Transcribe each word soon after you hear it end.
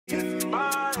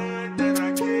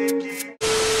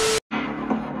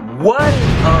What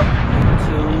is up,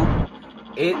 YouTube?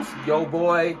 It's your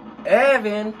boy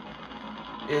Evan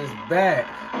is back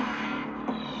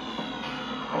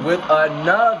with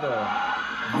another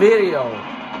video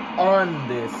on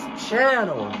this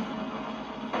channel.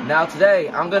 Now today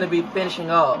I'm gonna be finishing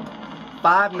up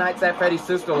Five Nights at Freddy's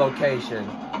sister location.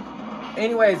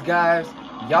 Anyways, guys,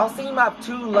 y'all seen my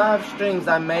 2 live streams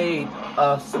I made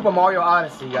of Super Mario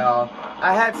Odyssey, y'all.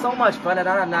 I had so much fun that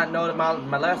I did not know that my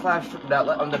last live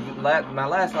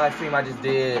stream I just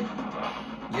did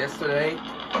yesterday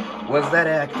was that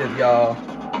active, y'all.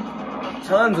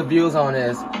 Tons of views on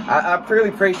this. I really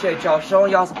appreciate y'all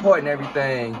showing y'all support and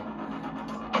everything.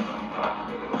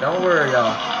 Don't worry,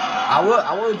 y'all.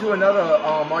 I will do another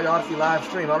Mario Odyssey live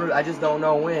stream. I just don't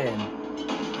know when.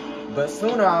 But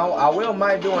sooner I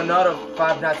might do another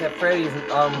Five Nights at Freddy's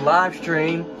live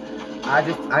stream. I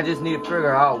just need to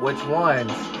figure out which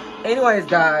ones. Anyways,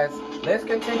 guys, let's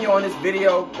continue on this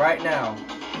video right now.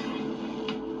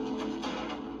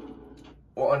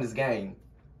 Or on this game.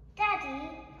 Daddy,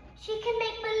 she can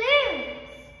make balloons.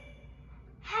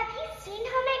 Have you seen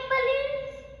her make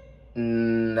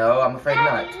balloons? No, I'm afraid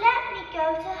Daddy, not. let me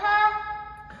go to her.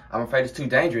 I'm afraid it's too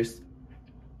dangerous.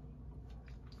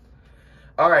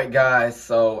 Alright, guys,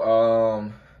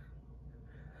 so,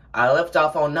 I left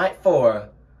off on night 4.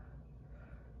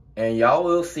 And y'all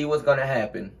will see what's gonna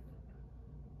happen.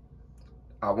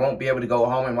 I won't be able to go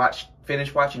home and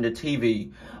finish watching the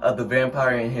TV of the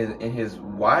vampire and his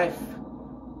wife.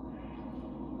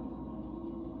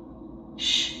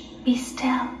 Shh, be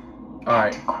still.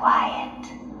 Alright. And quiet.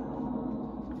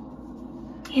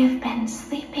 You've been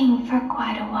sleeping for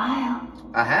quite a while.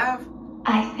 I have?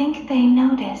 I think they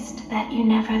noticed that you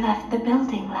never left the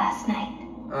building last night.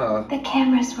 The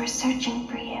cameras were searching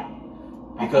for you,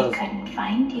 but because they couldn't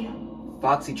find you.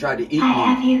 Foxy tried to eat I me.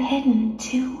 have you hidden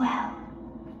too well.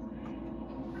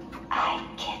 I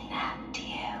kidnapped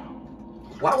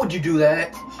you. Why would you do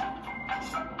that?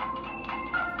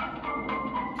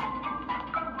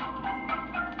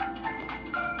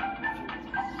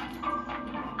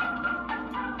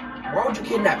 Why would you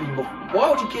kidnap me? Why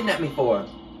would you kidnap me for?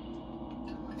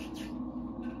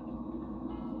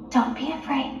 Don't be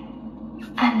afraid.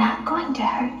 I'm not going to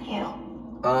hurt you.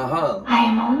 Uh-huh. I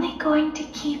am only going to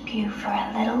keep you for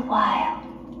a little while.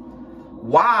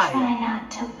 Why? Try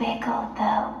not to wiggle,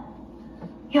 though.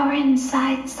 You're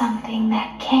inside something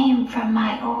that came from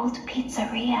my old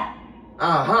pizzeria.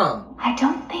 Uh-huh. I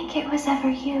don't think it was ever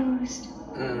used.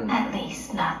 Mm. At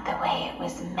least not the way it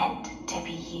was meant to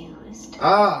be used.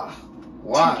 Ah,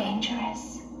 why? Too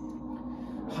dangerous.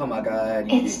 Oh my God.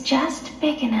 It's just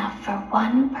big enough for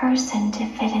one person to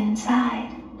fit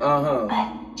inside. Uh-huh.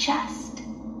 But just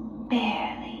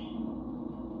barely.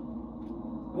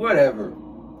 Whatever.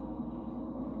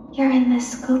 You're in the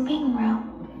scooping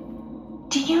room.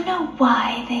 Do you know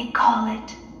why they call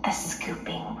it the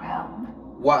scooping room?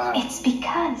 Why? It's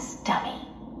because, dummy,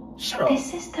 Shut up.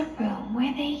 this is the room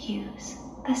where they use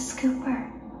the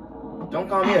scooper. Don't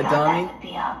call me I a thought dummy. that would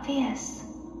be obvious.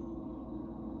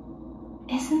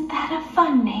 Isn't that a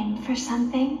fun name for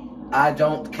something? I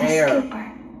don't care. The scooper.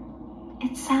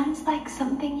 It sounds like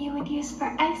something you would use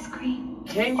for ice cream.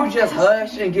 Can or you just custard,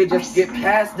 hush and get or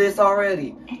past this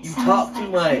already? It You sounds talk too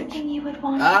like much. something you would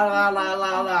want La la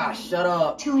la la. Shut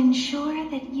up. to ensure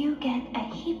that you get a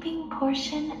heaping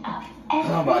portion of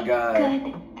every Oh my God.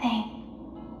 good thing.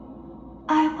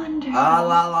 I wonder La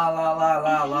la la la la if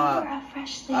la you la. were a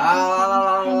freshly La la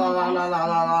la la la la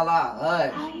la la la.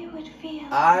 how Hush. you would feel.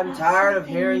 I'm about tired of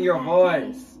something hearing your that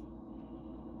voice. nice.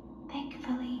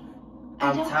 Thankfully, I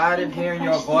I'm don't tired of think a hearing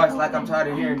your freshly voice like I'm opened tired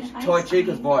of hearing pint of Toy ice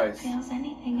Chica's cream voice. feels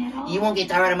anything at all. You won't get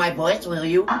tired of my voice, will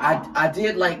you? I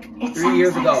did like It 3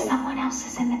 years sounds like ago. someone else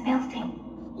is in the building.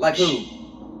 Like who?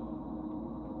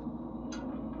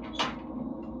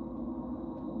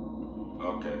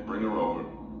 Okay, bring her over.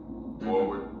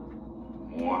 Forward.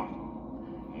 More.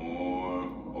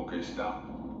 Okay, stop.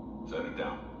 Set it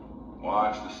down.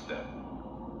 Watch the step.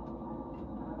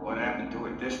 What happened to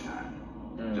it this time?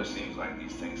 Just seems like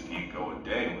these things can't go a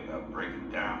day without breaking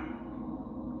down.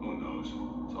 Who knows?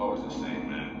 It's always the same,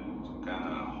 man. Some kind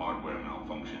of hardware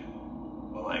malfunction.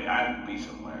 Well, I gotta be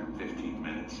somewhere in 15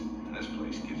 minutes, and this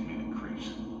place gives me the creeps.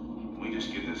 Can we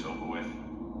just get this over with?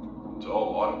 It's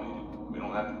all automated. We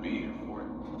don't have to be here for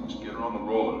it. Just get her on the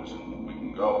rollers and we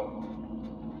can go.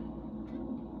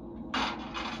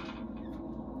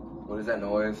 What is that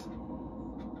noise?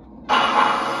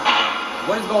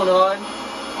 What is going on?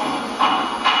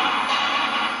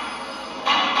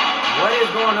 What is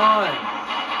going on?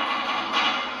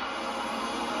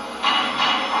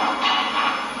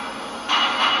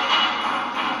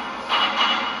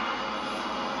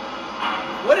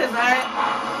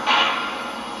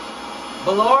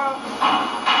 But Laura?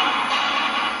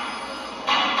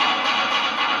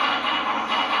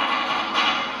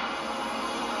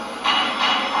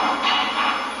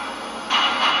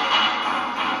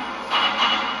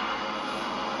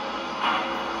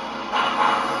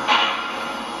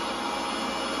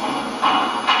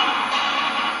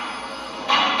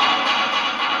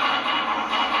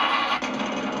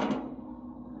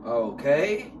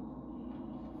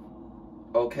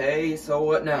 Okay, so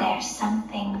what now? There's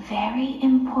something very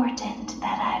important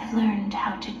that I've learned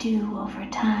how to do over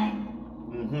time.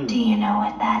 Do you know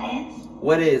what that is?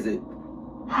 What is it?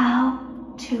 How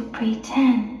to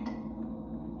pretend.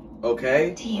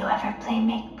 Okay. Do you ever play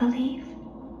make-believe?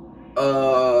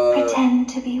 Pretend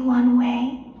to be one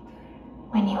way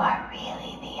when you are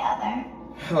really the other.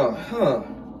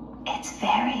 It's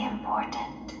very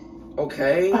important.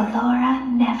 Okay. But Laura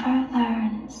never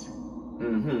learns.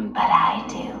 But I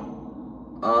do.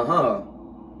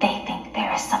 They think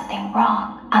there is something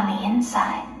wrong on the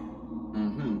inside.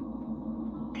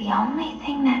 The only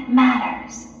thing that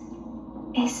matters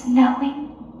is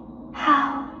knowing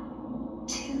how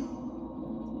to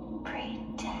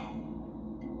pretend.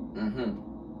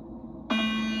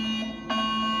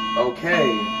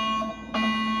 Okay.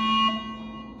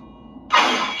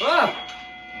 Ah!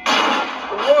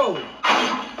 Whoa!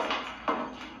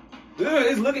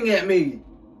 It's looking at me.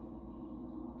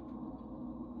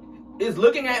 It's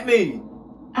looking at me.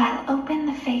 I'll open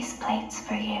the faceplates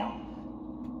for you.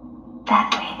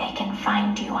 That way they can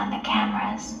find you on the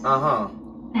cameras.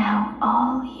 Now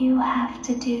all you have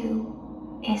to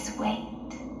do is wait.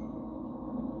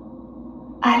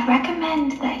 I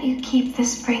recommend that you keep the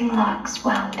spring locks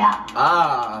wound up.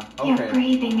 Okay. Your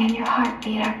breathing and your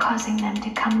heartbeat are causing them to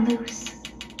come loose.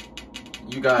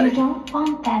 You got it. You don't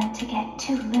want them to get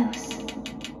too loose.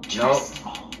 Trust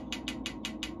me.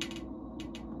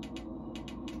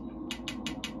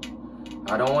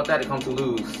 I don't want that to come too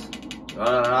loose.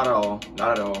 Not at all.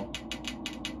 Not at all.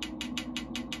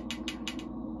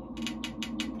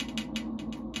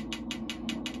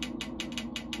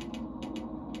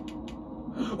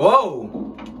 Whoa!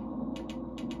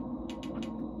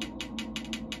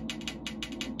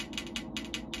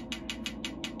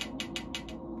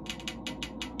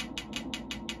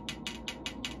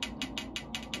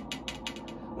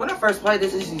 When I first played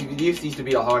this, this used to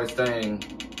be the hardest thing.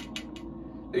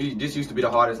 This used to be the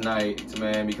hardest night,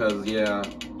 man, because yeah,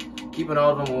 keeping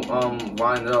all of them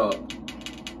lined up.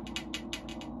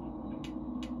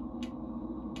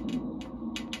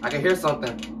 I can hear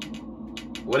something.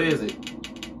 What is it?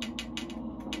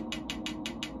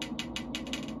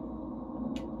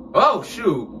 Oh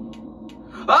shoot!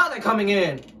 Ah, they're coming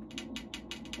in.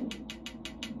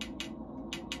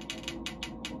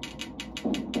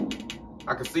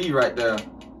 I can see you right there.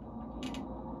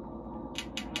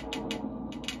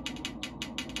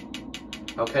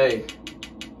 Okay.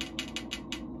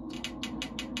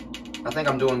 I think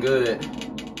I'm doing good.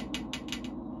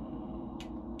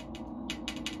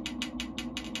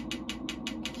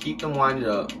 Keep them winded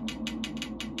up.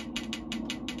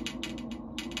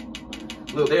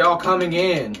 Look, they're all coming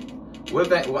in. What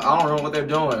that? I don't know what they're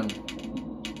doing.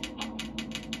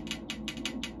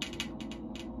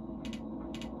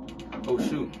 Oh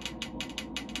shoot.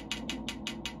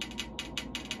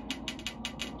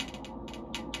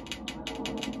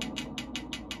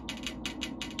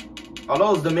 Are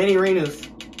those the mini arenas?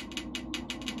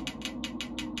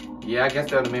 Yeah, I guess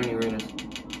they're the mini arenas.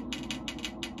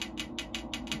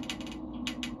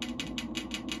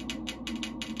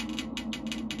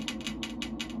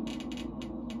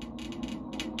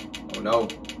 Oh no.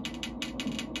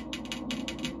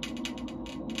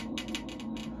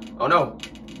 Oh no.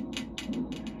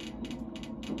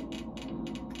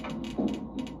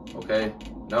 Okay.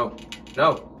 No.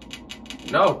 No.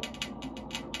 No.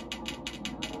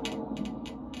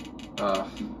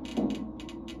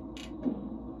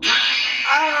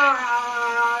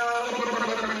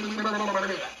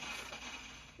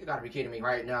 You gotta be kidding me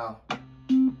right now.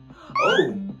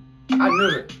 Oh, I knew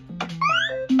it.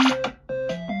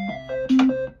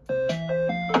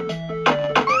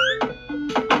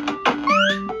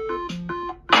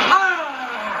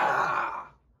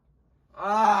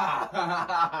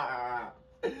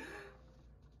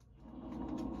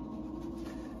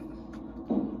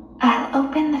 I'll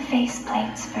open the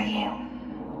faceplates for you.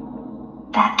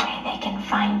 That way they can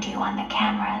find you on the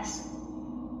cameras.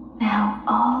 Now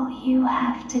all you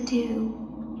have to do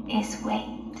is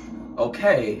wait.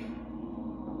 Okay.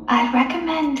 I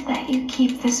recommend that you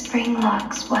keep the spring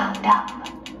locks wound up.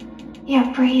 Your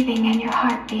breathing and your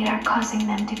heartbeat are causing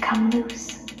them to come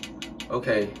loose.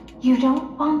 Okay. You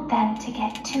don't want them to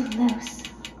get too loose.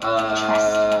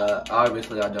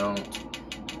 Obviously I don't.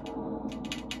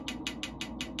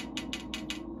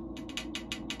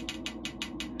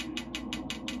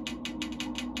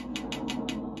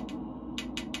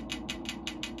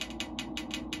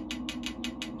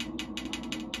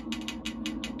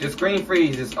 The screen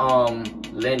freeze is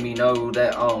letting me know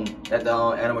that that the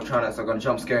animatronics are gonna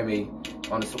jump scare me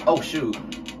on the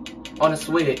on the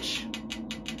Switch,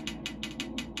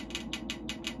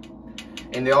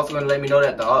 and they're also gonna let me know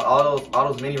that all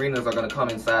those mini arenas are gonna come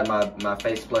inside my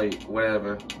faceplate,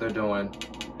 whatever they're doing.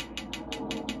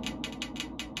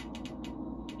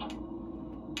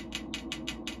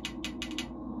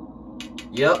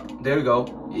 Yep, there we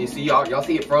go. You see, y'all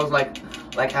see it froze like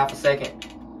half a second.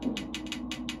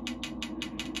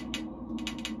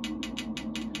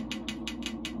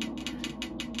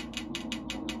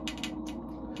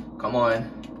 Come on.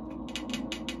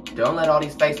 Don't let all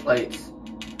these faceplates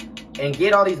and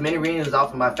get all these mini arenas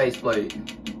off of my faceplate.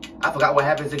 I forgot what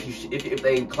happens if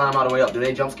they climb all the way up. Do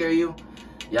they jump scare you?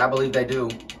 Yeah, I believe they do.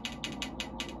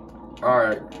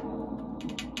 Alright.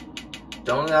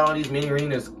 Don't let all these mini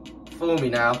arenas fool me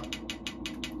now.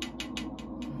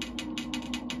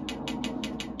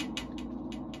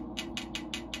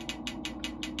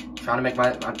 I'm trying to make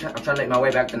my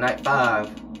way back to night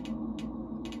 5.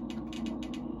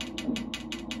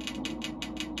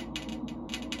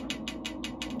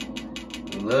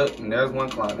 Look, and there's one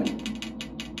climbing.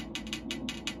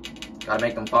 Gotta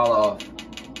make them fall off,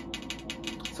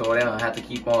 so they don't have to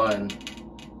keep on,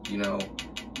 you know,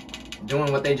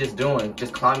 doing what they just doing,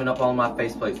 just climbing up on my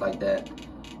faceplates like that.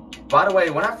 By the way,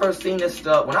 when I first seen this,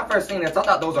 I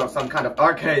thought those are some kind of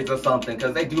arcades or something,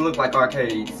 because they do look like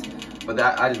arcades. But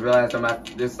I just realized that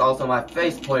this is also my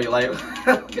faceplate, like,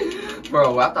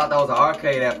 bro, I thought that was an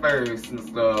arcade at first and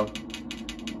stuff.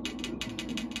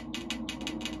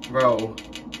 Bro.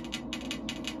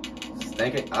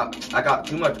 Thinking, I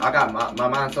got my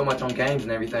mind so much on games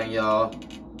and everything, y'all,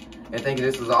 and thinking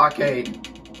this is an arcade.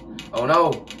 Oh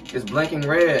no, it's blinking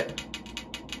red.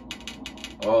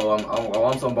 Oh, I'm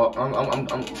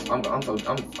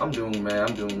doomed, man.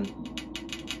 I'm doomed.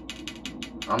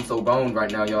 I'm so boned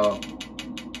right now, y'all.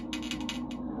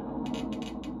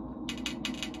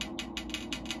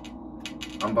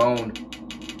 I'm boned.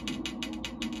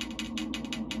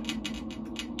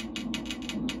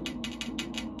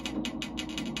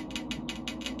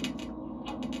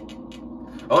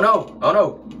 Oh no! Oh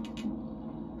no!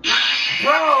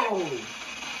 Bro!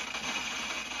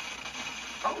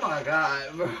 Oh my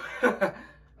god, bro.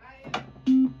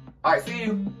 Alright, see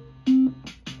you.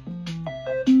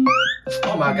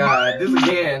 Oh my god, this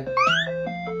again.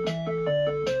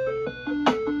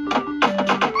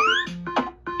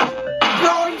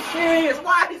 No, are you serious?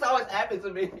 Why does this always happen to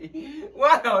me?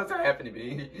 Why does this happen to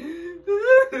me?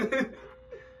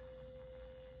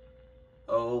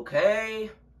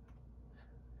 Okay.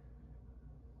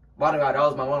 By the way, that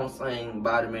was my mom saying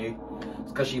bye to me.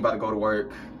 It's because she about to go to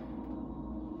work.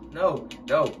 No,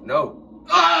 no, no.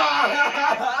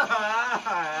 Ah!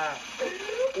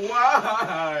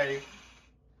 Why?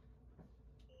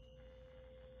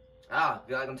 Ah,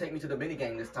 you're not gonna take me to the mini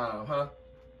game this time, huh?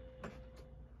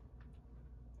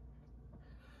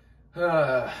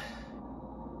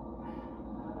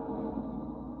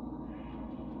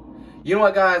 You know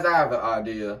what, guys? I have an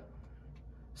idea.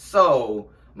 So,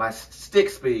 my stick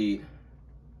speed.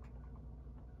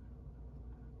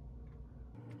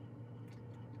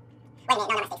 Wait a minute,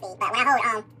 no, not my stick speed, but when I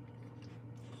hold,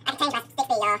 I can change my stick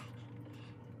speed, y'all.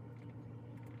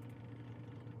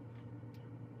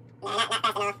 Nah, not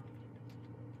fast enough.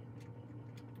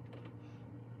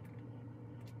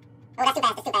 Oh, that's too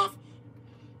fast, that's too fast.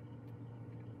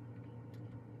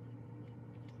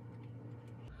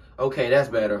 Okay, that's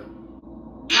better.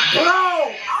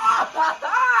 No!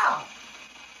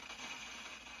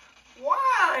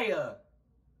 Why?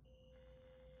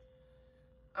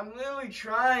 I'm literally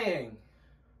trying.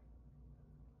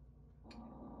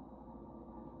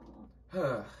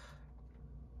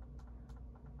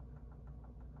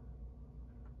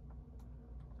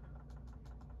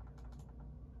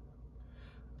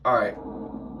 Alright.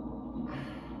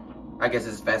 I guess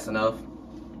it's fast enough.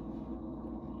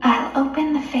 I'll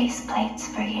open the faceplates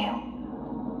for you.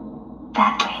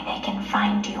 That way they can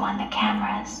find you on the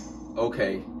cameras.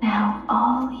 Okay. Now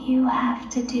all you have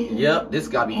to do. Yep, this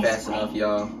gotta be fast enough,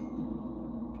 y'all.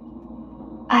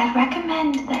 I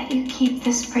recommend that you keep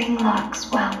the spring locks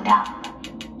wound up.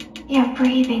 Your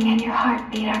breathing and your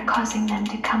heartbeat are causing them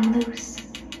to come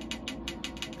loose.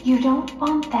 You don't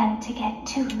want them to get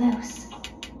too loose.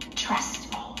 Trust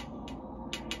me.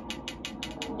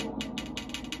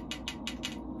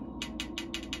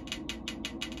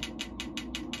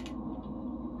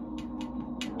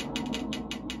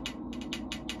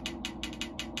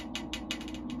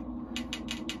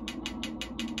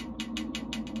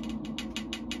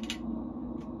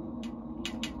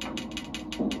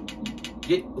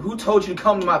 Who told you to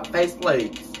come to my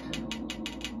faceplates?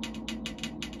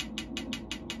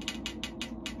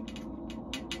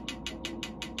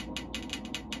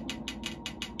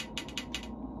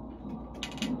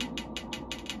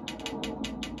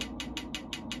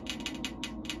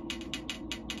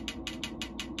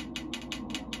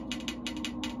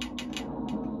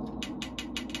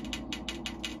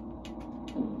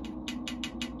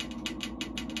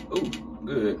 Ooh,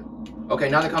 good. Okay,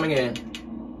 now they're coming in.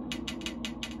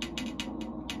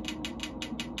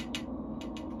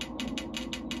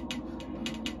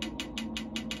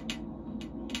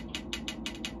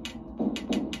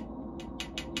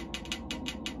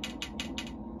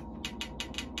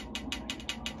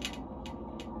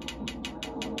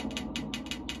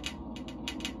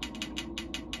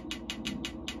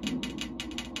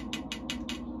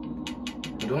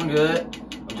 I'm doing good.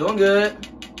 I'm doing good.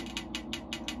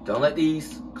 Don't let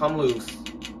these come loose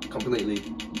completely.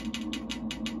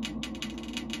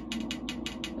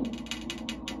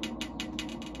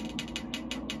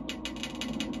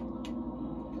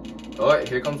 Alright,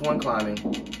 here comes one climbing.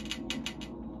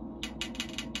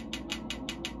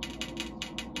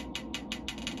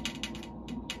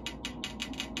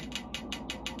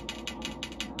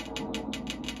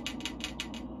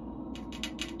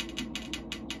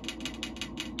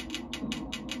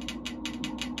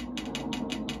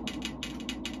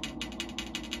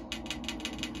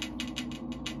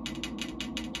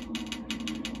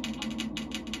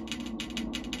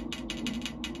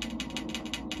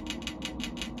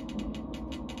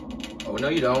 Oh, no,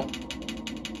 you don't.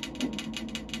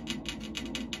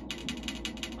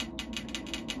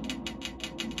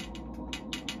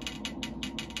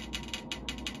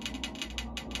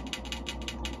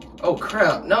 Oh,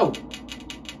 crap. No.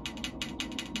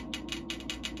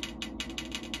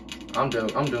 I'm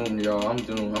doomed, y'all. I'm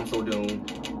doomed. I'm so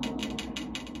doomed.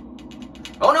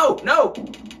 Oh, no. No.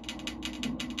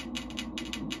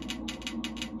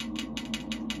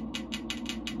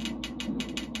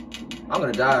 I'm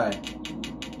gonna die.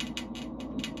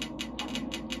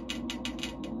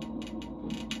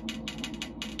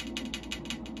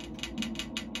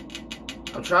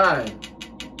 I'm trying.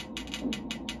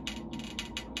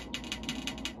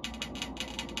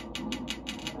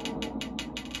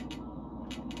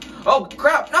 Oh,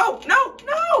 crap. No, no,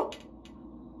 no.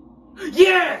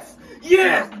 Yes,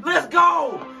 yes, let's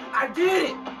go. I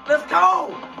did it. Let's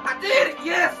go. I did it.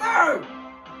 Yes, sir.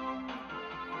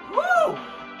 Woo.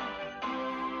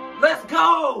 Let's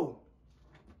go.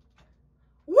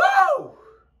 Woo.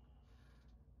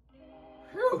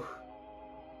 Whew.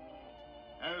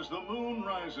 As the moon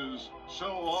rises, so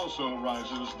also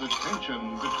rises the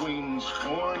tension between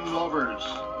scorned lovers.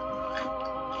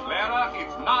 Clara,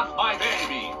 it's not my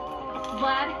baby.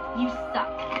 Vlad, you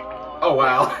suck. Oh,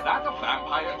 wow. That a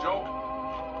vampire joke?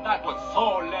 That was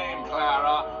so lame,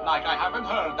 Clara. Like I haven't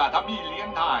heard that a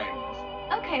million times.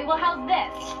 Okay, well, how's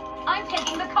this? I'm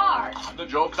taking the car. The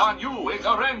joke's on you. It's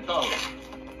a rental.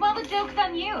 Well, the joke's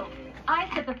on you. I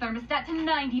set the thermostat to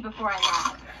 90 before I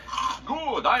left.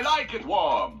 Good. I like it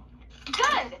warm.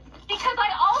 Good, because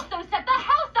I also set the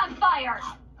house on fire.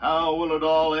 How will it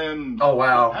all end? Oh,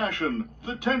 wow. The passion,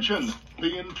 the tension,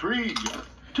 the intrigue.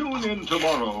 Tune in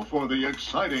tomorrow for the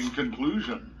exciting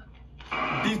conclusion.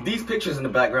 These pictures in the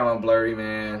background are blurry,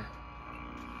 man.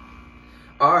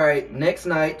 Alright, next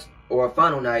night, or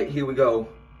final night, here we go.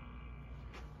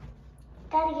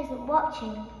 Daddy isn't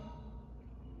watching.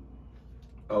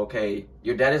 Okay,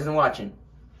 your dad isn't watching.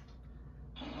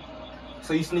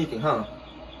 So you sneaking, huh?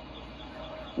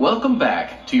 Welcome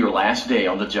back to your last day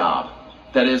on the job.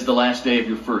 That is, the last day of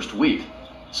your first week.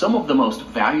 Some of the most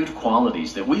valued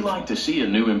qualities that we like to see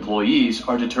in new employees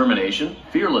are determination,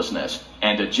 fearlessness,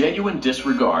 and a genuine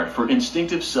disregard for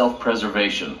instinctive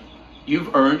self-preservation.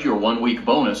 You've earned your 1-week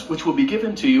bonus, which will be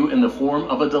given to you in the form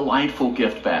of a delightful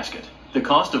gift basket, the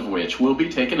cost of which will be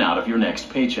taken out of your next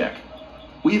paycheck.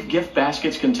 We have gift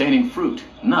baskets containing fruit,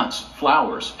 nuts,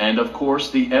 flowers, and of course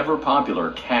the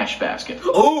ever-popular cash basket.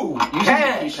 Ooh, Using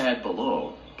cash! the keypad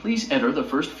below, please enter the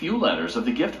first few letters of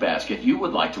the gift basket you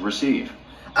would like to receive.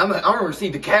 I'm gonna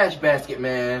receive the cash basket,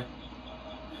 man.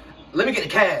 Let me get the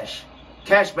cash.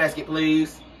 Cash basket,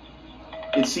 please.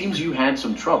 It seems you had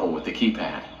some trouble with the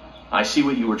keypad. I see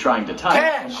what you were trying to type,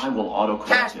 and I will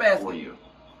Cash autocorrect it basket. for you.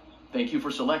 Thank you for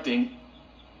selecting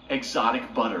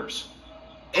Exotic Butters.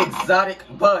 Exotic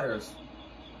Butters.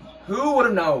 Who would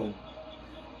have known?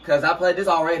 Because I played this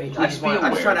already. I Please just be try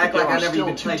aware to act that there like I are never still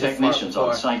even 2 played this technicians before.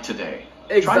 on site today.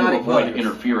 Try to Exotic avoid Butters.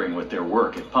 interfering with their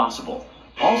work if possible.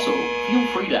 Also, feel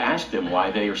free to ask them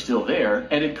why they are still there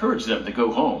and encourage them to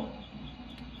go home.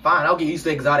 Fine, I'll get used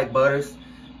to Exotic Butters.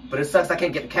 But it sucks I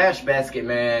can't get the cash basket,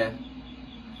 man.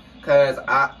 Cause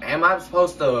am I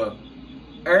supposed to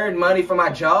earn money for my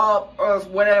job or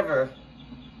whatever?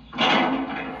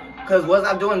 Cause was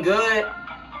I doing good?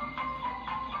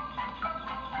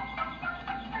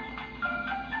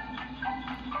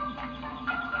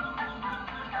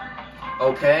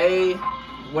 Okay,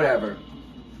 whatever.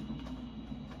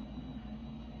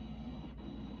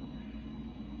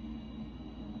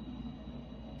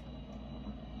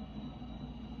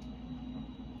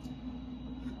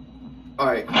 All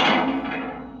right.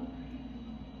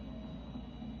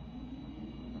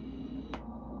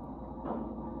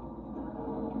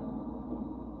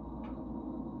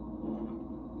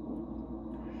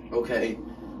 Okay.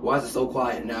 Why is it so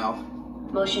quiet now?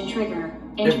 Motion trigger.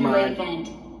 Never Entryway mind. vent.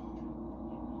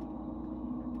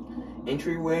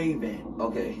 Entryway vent.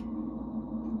 Okay.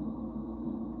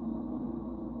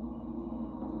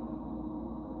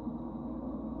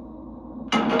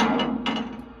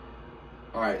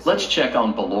 All right. Let's check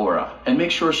on Ballora and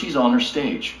make sure she's on her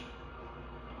stage.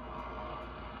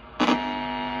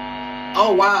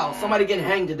 Oh wow! Somebody getting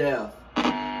hanged to death.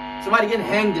 Somebody getting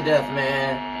hanged to death,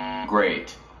 man.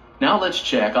 Great. Now let's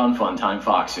check on Funtime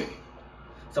Foxy.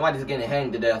 Somebody's getting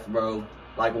hanged to death, bro.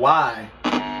 Like why?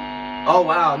 Oh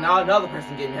wow! Now another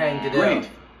person getting hanged to death. Great.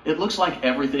 It looks like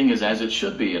everything is as it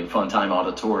should be in Funtime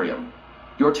Auditorium.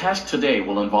 Your task today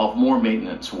will involve more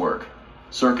maintenance work.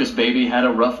 Circus Baby had a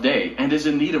rough day and is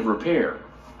in need of repair.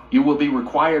 You will be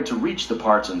required to reach the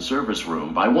parts and service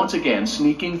room by once again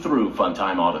sneaking through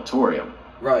Funtime Auditorium.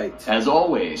 Right. As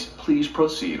always, please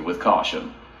proceed with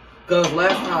caution. Cause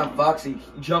last time Foxy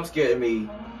jump scared me.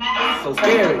 So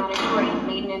scary. Auditorium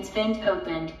maintenance vent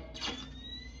opened.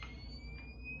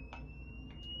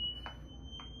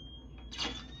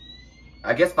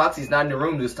 I guess Foxy's not in the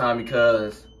room this time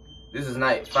because this is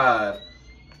night 5.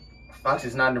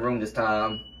 Foxy's not in the room this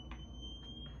time.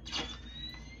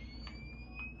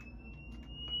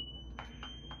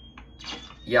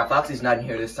 Yeah, Foxy's not in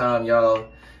here this time, y'all.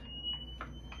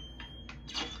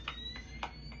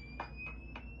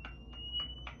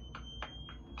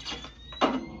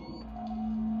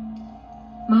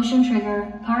 Motion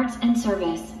trigger. Parts and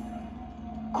service.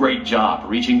 Great job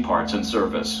reaching parts and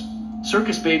service.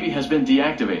 Circus Baby has been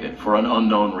deactivated for an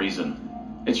unknown reason.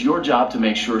 It's your job to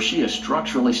make sure she is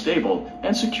structurally stable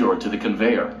and secured to the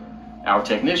conveyor. Our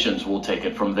technicians will take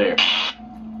it from there.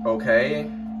 Okay.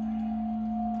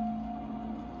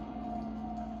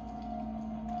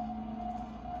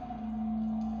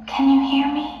 Can you hear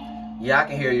me? Yeah, I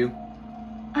can hear you.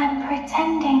 I'm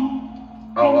pretending.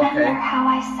 Oh, Remember okay. how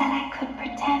I said I could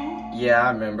pretend? Yeah,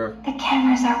 I remember. The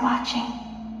cameras are watching.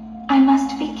 I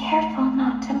must be careful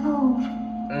not to move.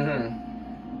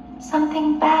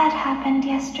 Something bad happened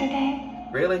yesterday.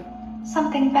 Really?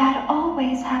 Something bad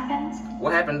always happens.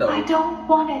 What happened though? I don't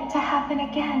want it to happen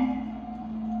again.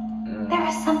 There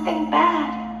is something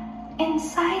bad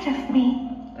inside of me.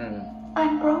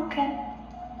 I'm broken.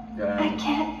 I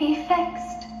can't be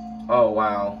fixed. Oh,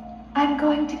 wow. I'm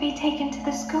going to be taken to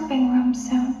the scooping room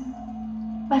soon.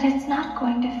 But it's not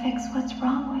going to fix what's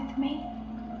wrong with me.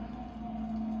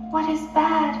 What is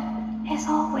bad is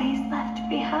always left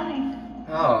behind.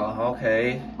 Oh,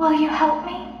 okay. Will you help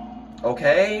me?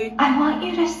 Okay. I want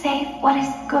you to save what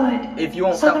is good. If you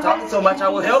won't so stop the talking rest so much, can I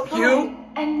will be help destroyed you.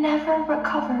 And never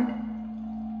recovered.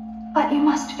 But you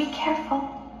must be careful.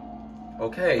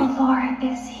 Okay. Ballora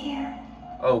is here.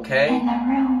 Okay. In the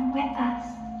room with us.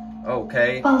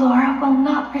 Okay. Ballora will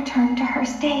not return to her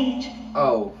stage.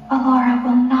 Oh. Ballora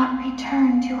will not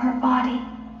return to her body.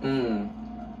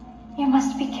 You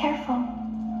must be careful.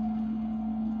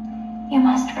 You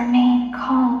must remain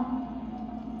calm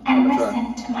and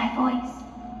listen to my voice.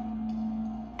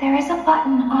 There is a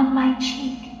button on my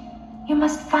cheek. You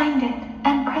must find it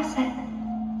and press it.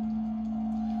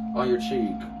 On your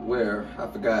cheek. Where? I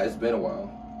forgot. It's been a while.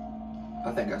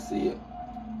 I think I see it.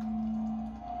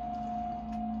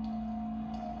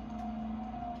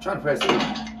 I'm trying to press it.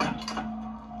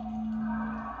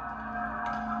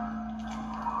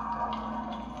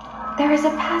 There is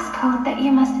a passcode that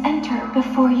you must enter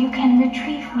before you can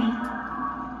retrieve me.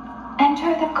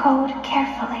 Enter the code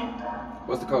carefully.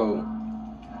 What's the code?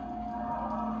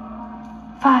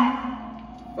 5.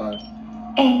 5.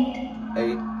 8.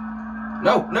 8.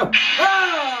 No, no.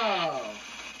 Oh!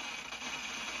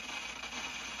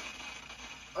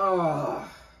 Oh,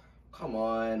 come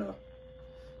on.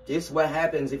 This is what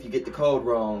happens if you get the code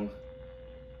wrong.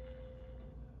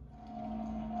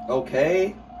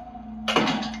 Okay.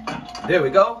 There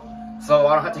we go. So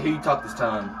I don't have to hear you talk this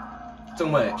time. Too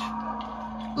much.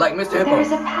 Like Mr. Hippo. There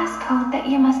is a passcode that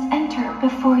you must enter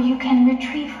before you can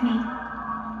retrieve me.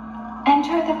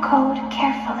 Enter the code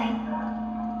carefully.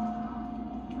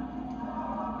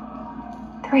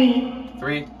 3,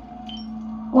 3,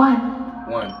 1,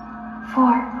 1.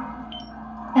 4,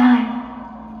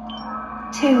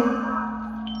 9, 2,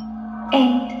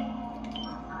 8,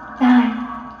 9,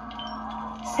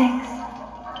 6,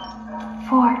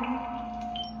 4,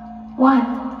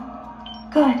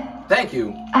 1. Good. Thank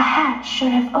you. A hatch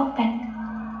should have opened.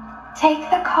 Take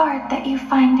the card that you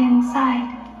find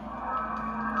inside.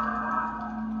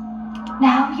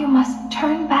 Now you must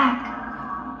turn back.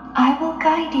 I will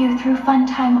guide you through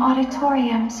Funtime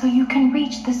Auditorium so you can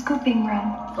reach the scooping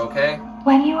room. Okay.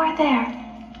 When you are there,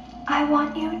 I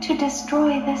want you to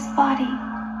destroy this body.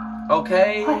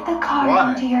 Okay. Put the card Why?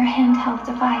 into your handheld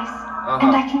device,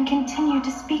 and I can continue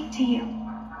to speak to you.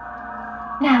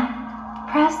 Now,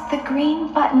 press the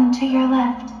green button to your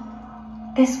left.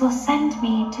 This will send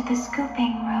me to the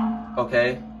scooping room.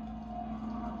 Okay.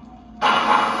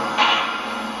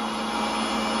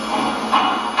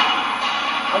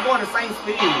 I'm going the same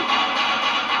speed.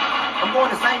 I'm going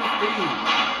the same speed.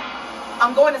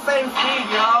 I'm going the same speed,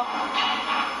 y'all.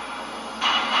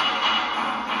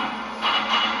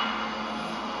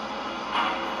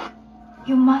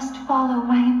 You must follow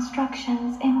my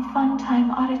instructions in Funtime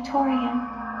Auditorium.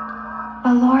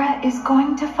 Ballora is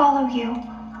going to follow you.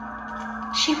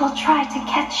 She will try to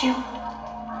catch you.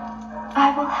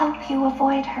 I will help you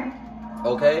avoid her.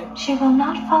 Okay. She will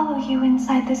not follow you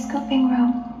inside the scooping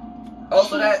room.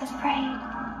 Also She that. is afraid.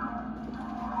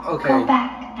 Okay. Go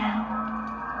back now.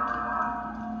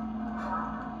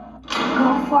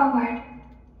 Go forward.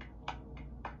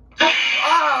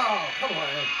 Oh, come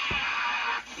on.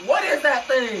 What is that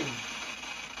thing?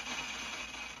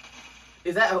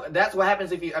 Is that's what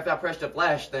happens if I press the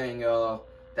flash thing,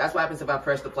 That's what happens if I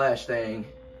press the flash thing.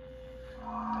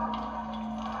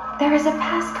 There is a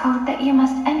passcode that you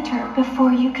must enter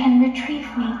before you can retrieve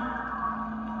me.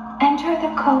 Enter the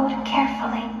code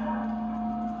carefully.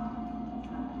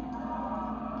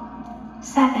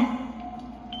 7,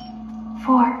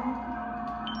 4,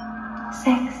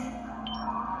 6,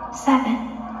 7,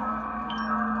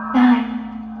 9,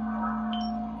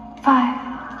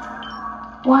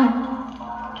 5, 1,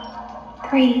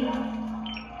 3,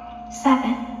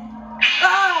 7.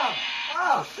 Ah!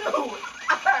 Oh, shoot!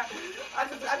 I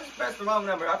just pressed the wrong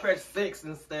number. I pressed 6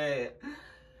 instead.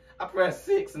 I pressed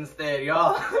 6 instead,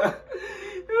 y'all.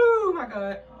 Oh my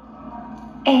god.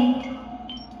 8,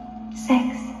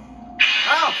 6.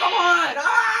 Oh, come on! Ah!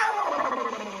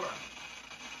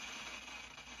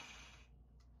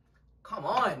 Come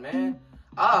on, man.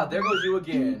 Ah, there goes you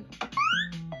again.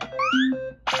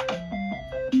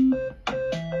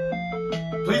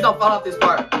 Please don't fall off this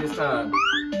part this time.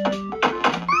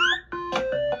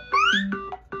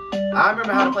 I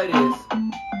remember how to play this.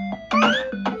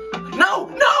 No, no,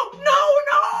 no, no!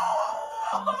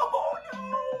 Oh,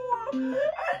 no! I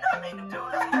did not mean to do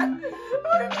that. I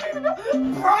didn't mean to do that.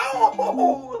 Bro!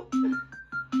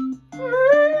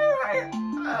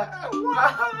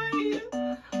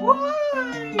 Why?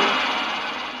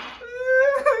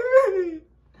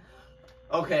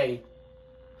 Okay.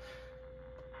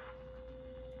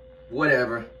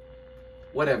 Whatever.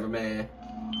 Whatever, man.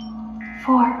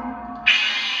 4.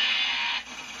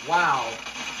 Wow.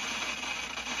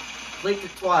 Clicked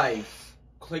it twice.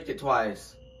 Clicked it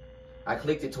twice. I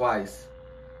clicked it twice.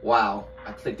 Wow.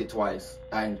 I clicked it twice.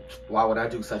 Why would I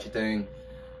do such a thing?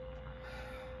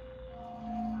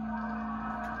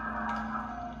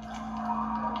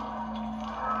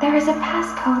 There is a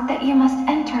passcode that you must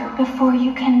enter before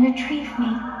you can retrieve me.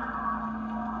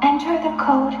 Enter the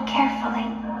code carefully.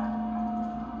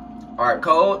 Alright,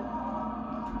 code.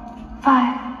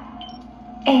 5,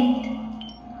 8,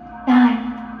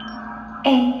 9,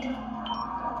 8,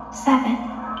 7,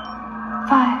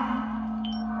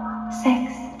 5,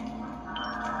 6,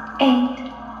 8,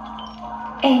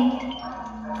 8,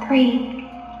 3.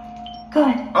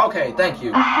 Good. Okay, thank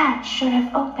you. A hatch should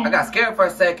have opened. I got scared for a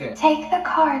second. Take the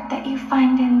card that you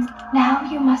find in. Now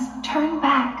you must turn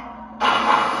back.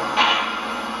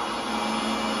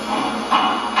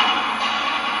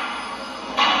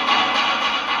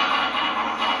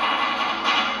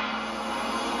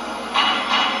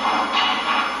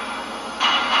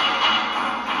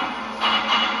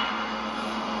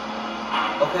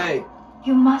 Okay.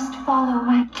 You must follow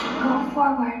my. Go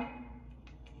forward.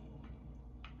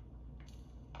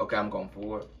 Okay, I'm going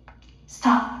forward.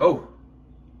 Stop. Oh.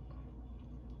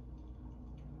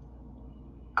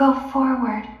 Go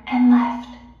forward and left.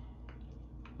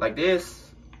 Like this.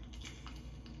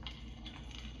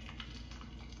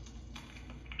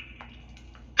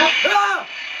 Ah!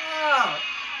 Ah!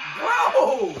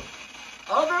 Bro!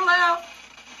 Other left.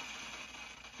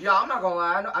 Y'all, I'm not gonna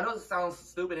lie. I know it sounds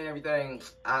stupid and everything.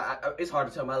 It's hard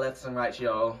to tell my lefts and rights,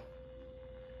 y'all.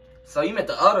 So you meant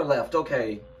the other left,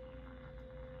 okay.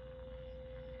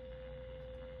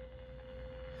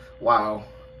 Wow.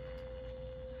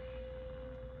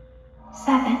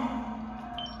 7,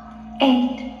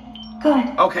 8.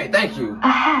 Good. Okay, thank you. A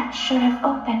hatch should have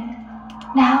opened.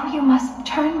 Now you must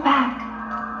turn back.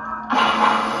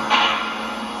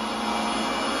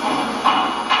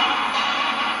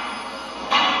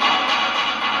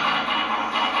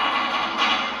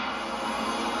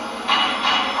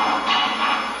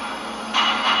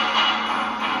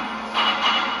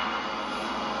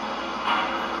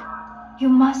 You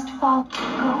must fall.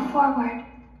 Go forward.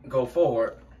 Go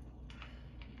forward.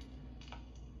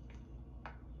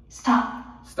 Stop.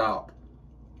 Stop.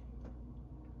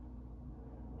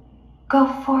 Go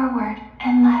forward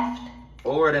and left.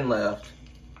 Forward and left.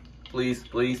 Please,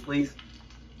 please, please.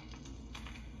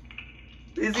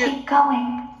 Is it? Keep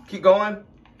going. Keep going.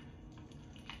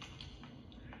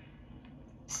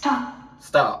 Stop.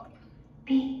 Stop.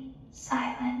 Be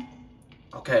silent.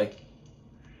 Okay.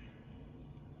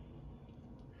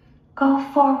 Go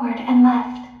forward and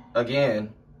left.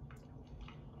 Again.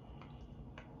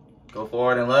 Go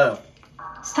forward and left.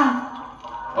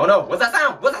 Stop. Oh no, what's that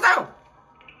sound? What's that sound?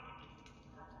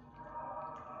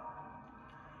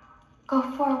 Go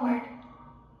forward.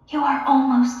 You are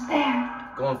almost there.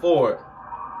 Going forward.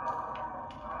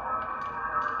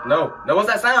 No, no, what's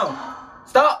that sound?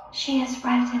 Stop. She is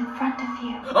right in front of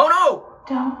you. Oh no.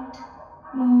 Don't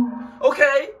move.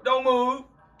 Okay, don't move.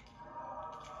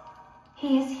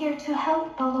 He is here to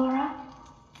help, Ballora.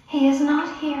 He is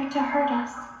not here to hurt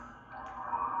us.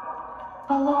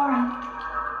 Ballora,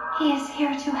 he is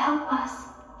here to help us.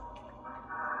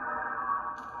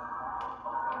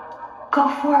 Go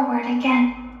forward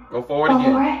again. Go forward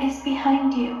again. Ballora is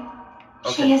behind you.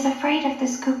 Okay. She is afraid of the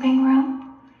scooping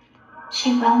room.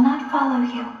 She will not follow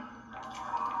you.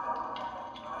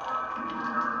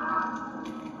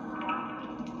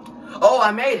 Oh,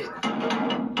 I made it.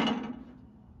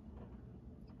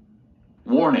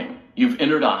 Warning, you've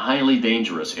entered a highly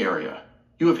dangerous area.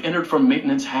 You have entered from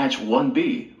Maintenance Hatch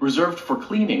 1B, reserved for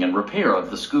cleaning and repair of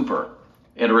the scooper.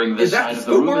 Entering this side of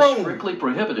the room is strictly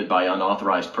prohibited by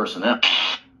unauthorized personnel.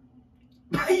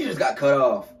 You just got cut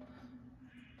off.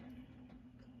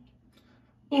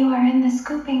 You are in the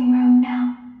scooping room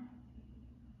now.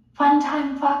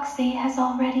 Funtime Foxy has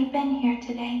already been here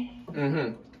today.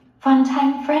 Mm-hmm.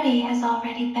 Funtime Freddy has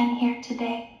already been here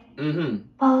today. Mm-hmm.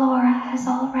 Ballora has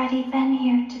already been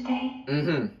here today.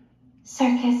 Mm-hmm.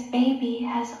 Circus Baby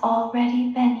has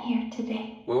already been here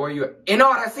today. Where were you at?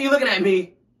 Enard, I see you looking at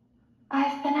me.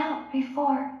 I've been out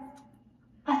before,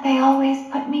 but they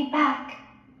always put me back.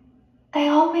 They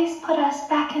always put us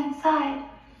back inside.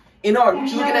 Enard, what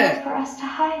There's you looking nowhere at? for us to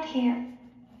hide here.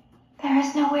 There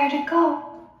is nowhere to go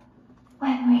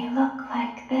when we look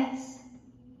like this.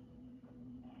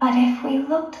 But if we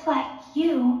looked like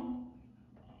you,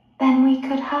 then we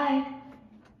could hide.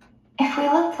 If we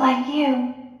looked like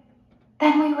you,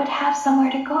 then we would have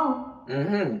somewhere to go.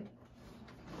 Mm-hmm.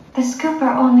 The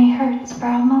scooper only hurts for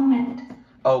a moment.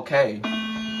 Okay.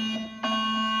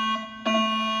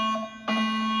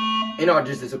 Enard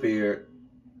just disappeared.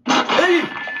 Hey!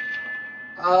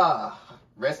 Ah,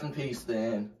 rest in peace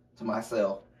then to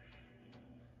myself.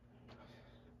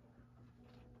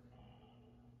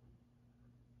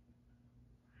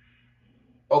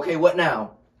 Okay, what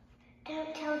now?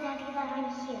 Don't tell Daddy that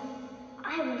I'm here.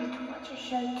 I wanted to watch your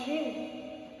show too.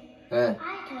 I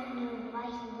don't know why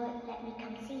he won't let me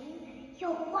come see you.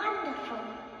 You're wonderful.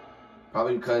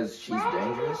 Probably because she's Where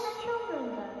dangerous. do the children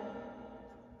go?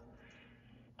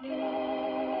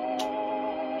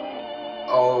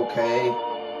 Okay.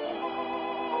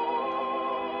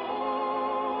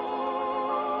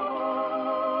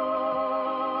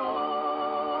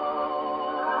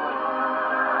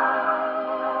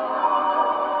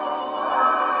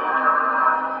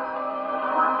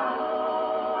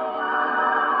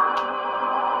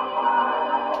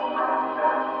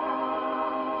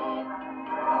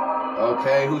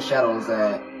 Okay, whose shadow is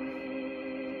that?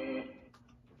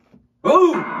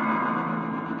 Ooh!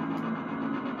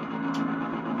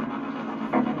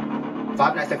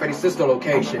 Five Nights at Freddy's sister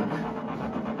location.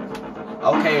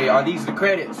 Okay, are these the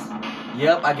credits?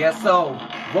 Yep, I guess so.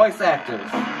 Voice actors.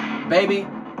 Baby.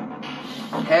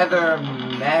 Heather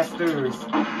Masters.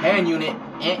 Hand unit.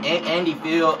 Andy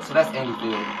Field. So that's Andy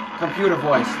Field. Computer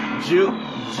voice.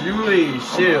 Julie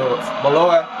Shields.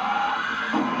 Ballora.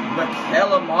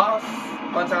 Michaela Moss.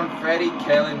 Funtime Freddy.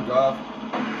 Kellen Goff.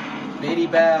 Biddy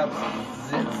Babs.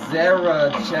 Zara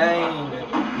Jane.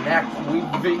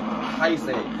 How you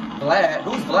say it? Vlad.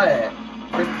 Who's Vlad?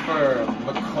 Christopher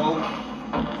McCall.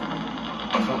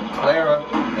 Clara.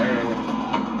 There it is.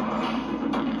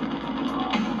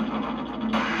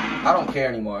 I don't care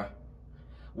anymore.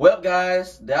 Well,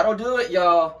 guys, that'll do it,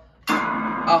 y'all.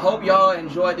 I hope y'all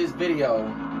enjoyed this video.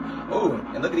 Ooh,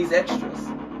 and look at these extras.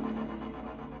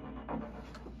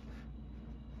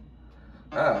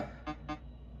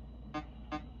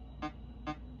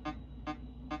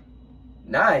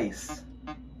 Nice.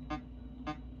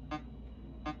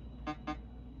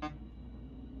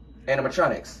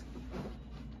 Animatronics.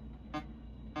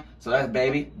 So that's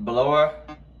Baby, Blower,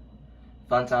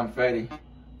 Funtime Freddy,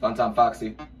 Funtime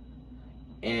Foxy.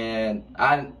 And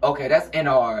okay, that's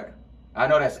Inard. I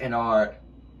know that's Inard.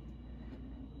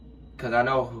 Cause I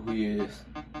know who he is.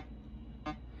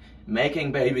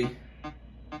 Making Baby.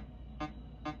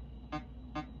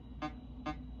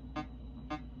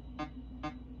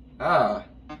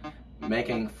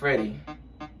 Making Freddy.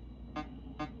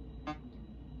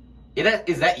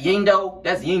 Is that Yindo?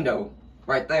 That's Yindo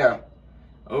right there.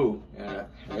 Oh, yeah.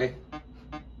 Hey.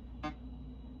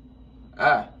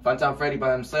 Funtime Freddy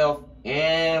by himself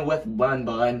and with Bun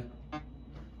Bun.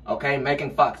 Okay,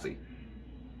 making Foxy.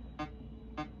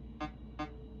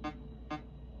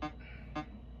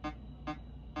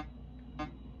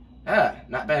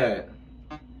 Not bad.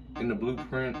 In the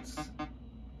blueprints.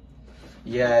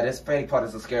 Yeah, this Freddy part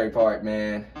is the scary part,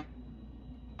 man.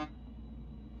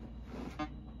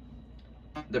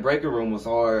 The breaker room was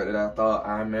harder than I thought.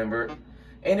 I remembered.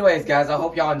 Anyways, guys, I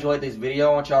hope y'all enjoyed this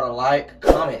video. I want y'all to like,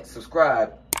 comment,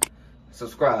 subscribe.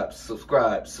 Subscribe. And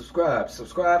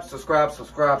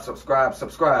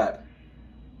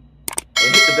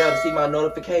hit the bell to see my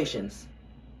notifications.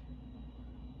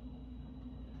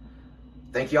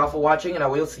 Thank y'all for watching, and I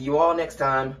will see you all next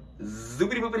time.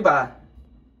 Zoopity boopity bye.